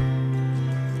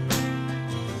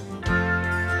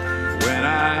 when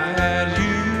I had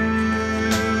you,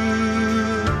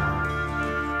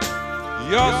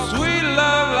 your sweet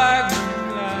love like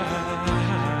moonlight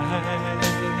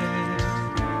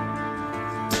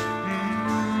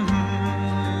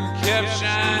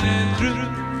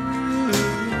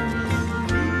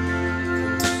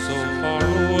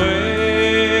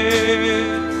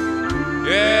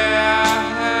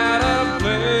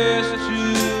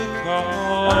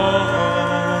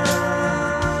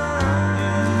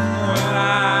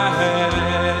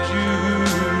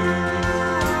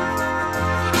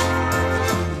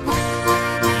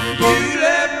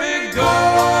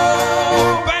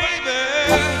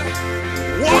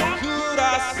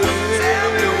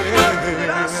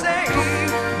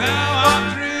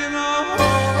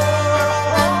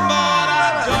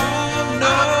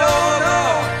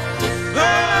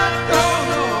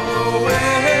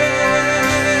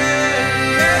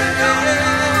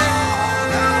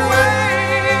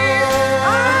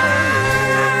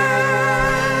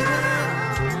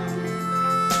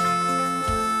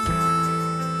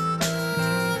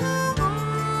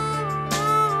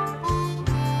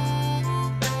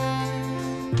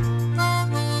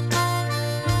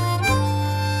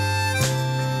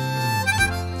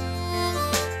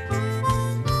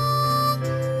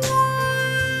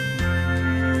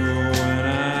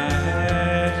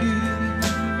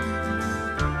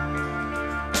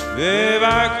Babe,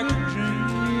 I could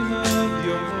dream of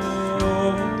your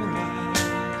eyes.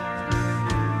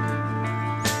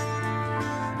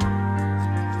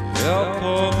 Help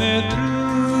pull me through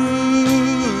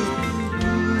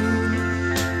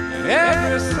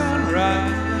every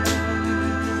sunrise.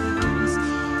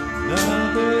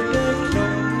 Another day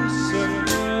closer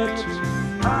to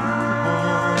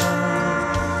home.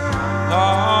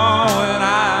 Oh, when I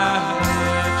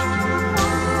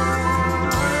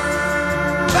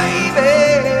had you,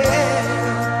 baby.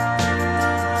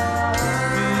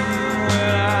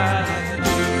 When I had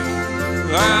you,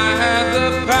 I had the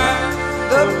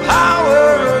power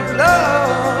of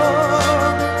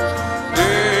love.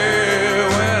 Yeah,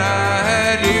 when I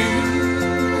had you,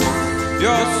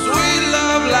 your sweet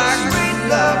love like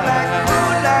moonlight.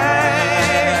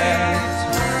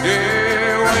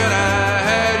 Yeah, when I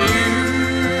had you,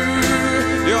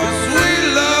 your sweet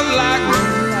love like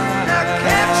moonlight. I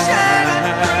kept shining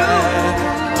through.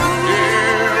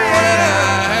 Yeah, when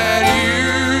I had you,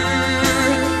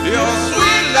 your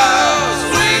sweet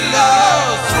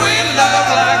love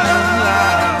like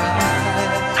moonlight.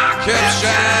 I kept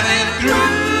shining through.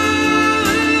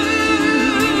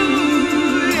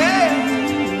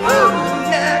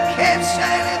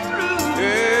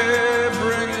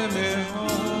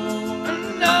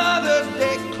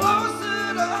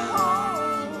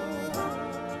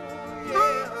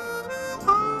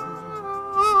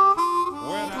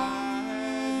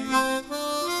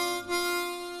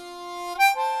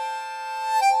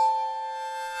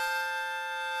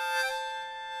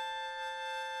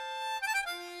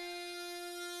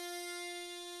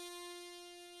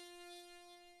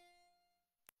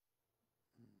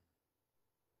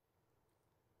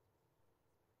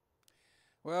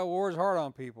 Well, war's hard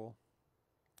on people.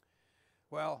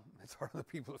 Well, it's hard on the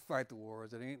people that fight the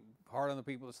wars. It ain't hard on the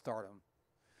people that start them.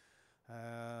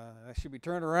 That should be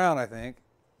turned around, I think.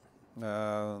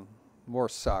 War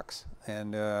sucks.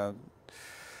 And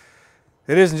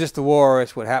it isn't just the war,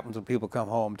 it's what happens when people come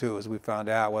home, too, as we found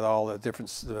out with all the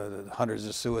different hundreds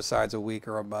of suicides a week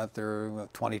or a month or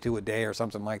 22 a day or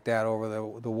something like that over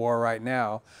the war right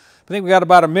now. I think we got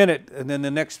about a minute, and then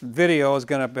the next video is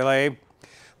going to play.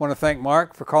 I want to thank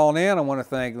Mark for calling in. I want to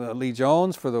thank Lea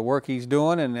Jones for the work he's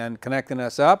doing and connecting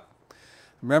us up.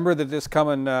 Remember that this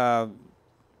coming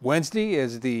Wednesday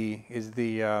is the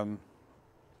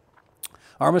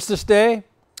Armistice Day,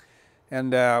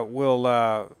 and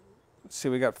we'll see.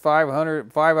 We got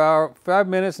 5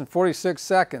 minutes and 46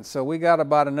 seconds, so we got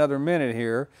about another minute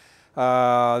here.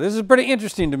 This is pretty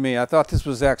interesting to me. I thought this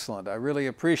was excellent. I really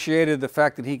appreciated the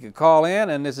fact that he could call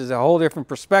in, and this is a whole different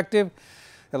perspective.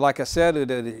 And like I said,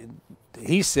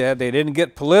 he said they didn't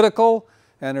get political,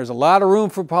 and there's a lot of room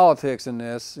for politics in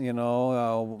this. You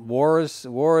know, war is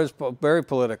very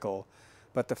political,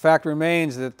 but the fact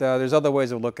remains that there's other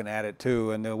ways of looking at it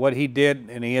too. And what he did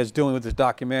and he is doing with this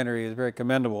documentary is very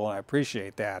commendable, and I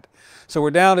appreciate that. So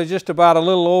we're down to just about a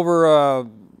little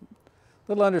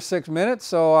under 6 minutes.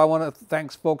 So I want to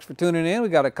thank folks for tuning in. We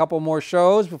got a couple more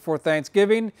shows before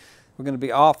Thanksgiving. We're going to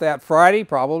be off that Friday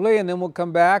probably, and then we'll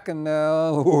come back, and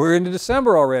we're into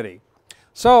December already.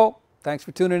 So thanks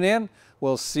for tuning in.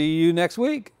 We'll see you next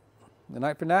week. Good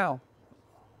night for now.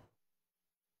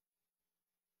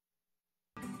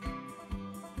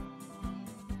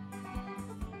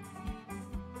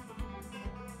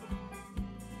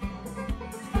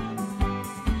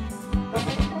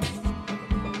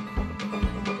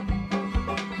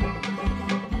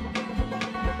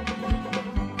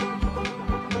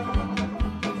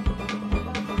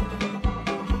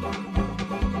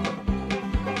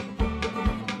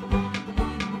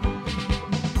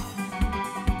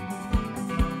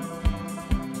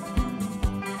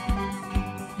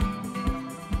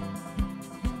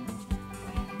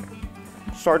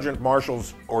 Sergeant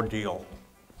Marshall's ordeal.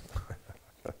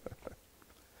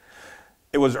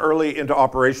 It was early into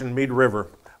Operation Mead River,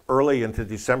 early into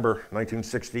December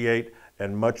 1968,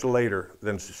 and much later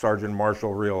than Sergeant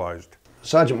Marshall realized.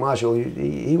 Sergeant Marshall,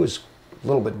 he was a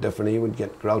little bit different. He would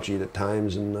get grouchy at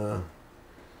times and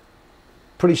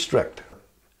pretty strict.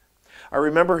 I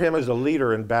remember him as a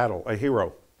leader in battle, a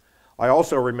hero. I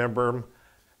also remember him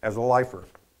as a lifer,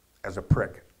 as a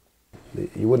prick.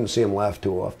 You wouldn't see him laugh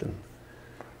too often.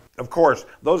 Of course,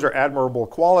 those are admirable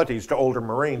qualities to older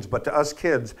Marines, but to us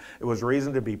kids, it was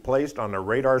reason to be placed on the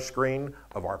radar screen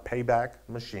of our payback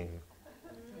machine.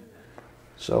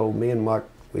 So me and Mark,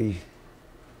 we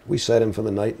set him for the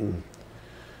night and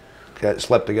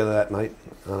slept together that night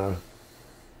on a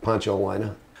poncho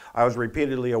liner. I was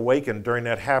repeatedly awakened during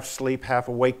that half-sleep,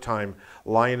 half-awake time,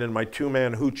 lying in my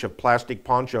two-man hooch of plastic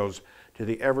ponchos to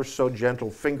the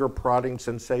ever-so-gentle finger-prodding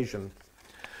sensation.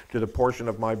 to the portion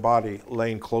of my body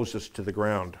laying closest to the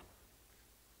ground.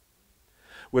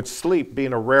 With sleep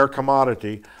being a rare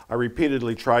commodity, I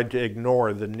repeatedly tried to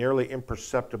ignore the nearly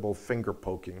imperceptible finger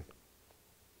poking.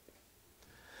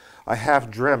 I half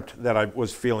dreamt that I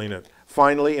was feeling it.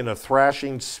 Finally, in a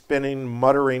thrashing, spinning,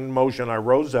 muttering motion, I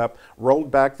rose up,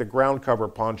 rolled back the ground cover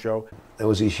poncho. There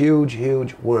was these huge,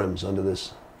 huge worms under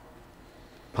this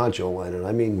poncho liner.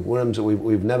 I mean, worms that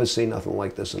we've never seen nothing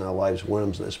like this in our lives,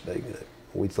 worms this big.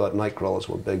 We thought night crawlers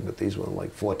were big, but these were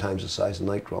like 4 times the size of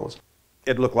night crawlers.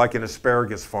 It looked like an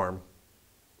asparagus farm.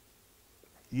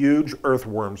 Huge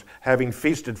earthworms, having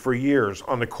feasted for years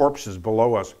on the corpses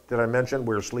below us. Did I mention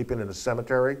we were sleeping in a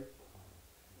cemetery?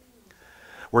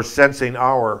 Were sensing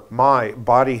my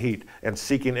body heat and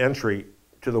seeking entry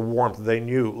to the warmth they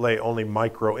knew lay only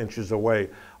micro inches away.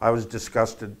 I was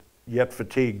disgusted, yet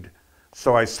fatigued,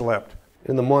 so I slept.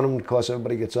 In the morning, of course,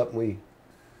 everybody gets up and we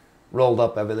rolled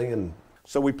up everything. And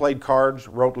so we played cards,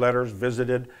 wrote letters,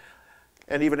 visited,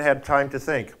 and even had time to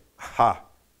think. Ha!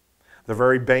 The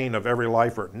very bane of every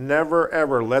lifer. Never,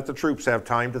 ever let the troops have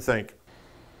time to think.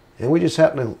 And we just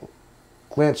happened to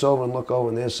glance over and look over,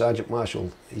 and there's Sergeant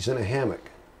Marshall. He's in a hammock,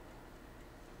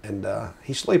 and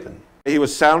he's sleeping. He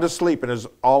was sound asleep in his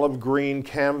olive green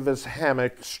canvas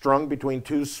hammock strung between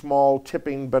 2 small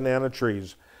tipping banana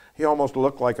trees. He almost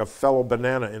looked like a fellow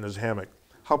banana in his hammock.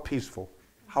 How peaceful,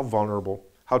 how vulnerable,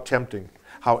 how tempting,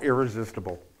 how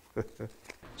irresistible.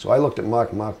 So I looked at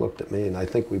Mark, Mark looked at me, and I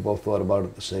think we both thought about it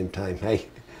at the same time. Hey,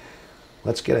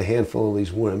 let's get a handful of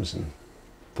these worms and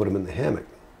put them in the hammock.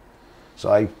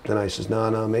 So then I says,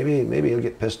 no, maybe he'll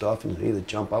get pissed off and either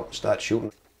jump up and start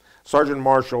shooting. Sergeant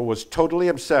Marshall was totally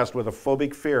obsessed with a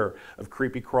phobic fear of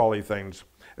creepy crawly things,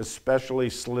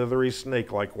 especially slithery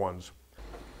snake-like ones.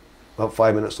 About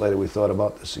 5 minutes later, we thought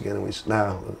about this again, and we said,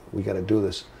 no, we got to do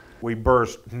this. We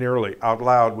burst nearly out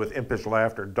loud with impish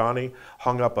laughter. Donnie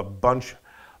hung up a bunch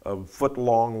of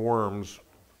foot-long worms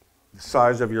the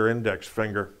size of your index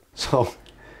finger. So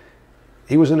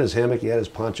he was in his hammock, he had his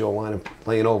poncho line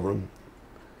laying over him.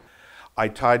 I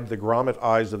tied the grommet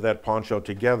eyes of that poncho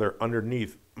together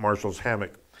underneath Marshall's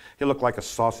hammock. He looked like a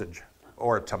sausage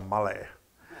or a tamale,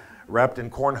 wrapped in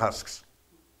corn husks,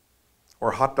 or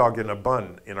a hot dog in a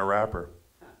bun in a wrapper,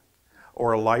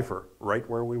 or a lifer right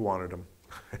where we wanted him.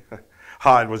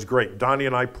 It was great. Donnie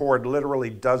and I poured literally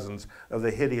dozens of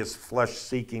the hideous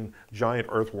flesh-seeking giant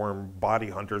earthworm body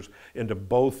hunters into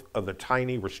both of the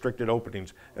tiny restricted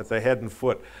openings at the head and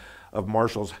foot of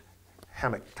Marshall's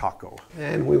hammock taco.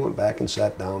 And we went back and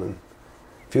sat down, and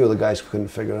a few of the guys couldn't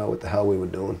figure out what the hell we were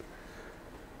doing.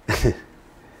 And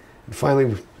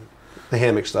finally, the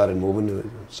hammock started moving.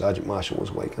 Sergeant Marshall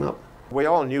was waking up. We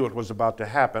all knew it was about to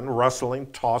happen, rustling,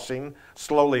 tossing,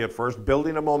 slowly at first,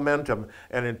 building a momentum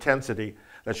and intensity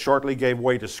that shortly gave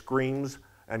way to screams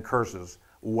and curses,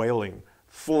 wailing,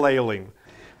 flailing.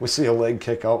 We see a leg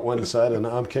kick out one side and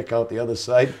an arm kick out the other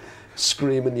side,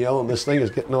 screaming, yelling. This thing is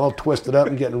getting all twisted up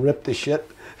and getting ripped to shit.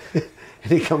 And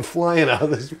he come flying out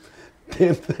of this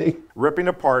damn thing. Ripping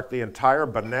apart the entire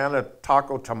banana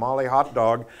taco tamale hot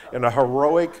dog in a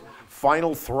heroic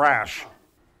final thrash.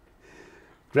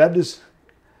 Grabbed his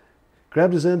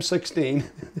M16,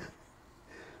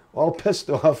 all pissed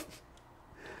off,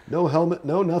 no helmet,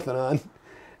 no nothing on,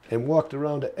 and walked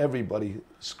around to everybody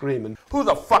screaming, "Who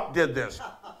the fuck did this?"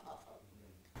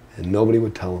 And nobody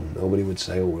would tell him, nobody would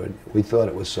say a word. We thought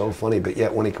it was so funny, but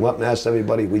yet when he come up and asked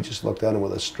everybody, we just looked at him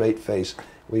with a straight face.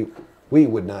 We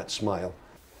would not smile.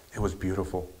 It was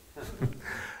beautiful.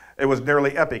 It was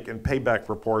nearly epic in payback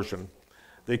proportion.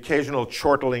 The occasional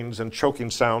chortlings and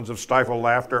choking sounds of stifled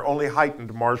laughter only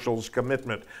heightened Marshall's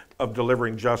commitment of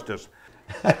delivering justice.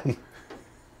 I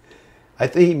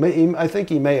think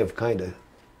he may have kind of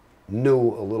knew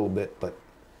a little bit, but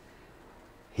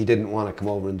he didn't want to come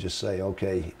over and just say,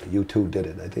 okay, you two did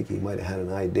it. I think he might have had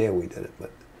an idea we did it, but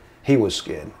he was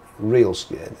scared, real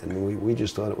scared, and we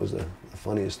just thought it was the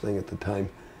funniest thing at the time.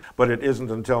 But it isn't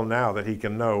until now that he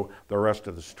can know the rest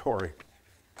of the story.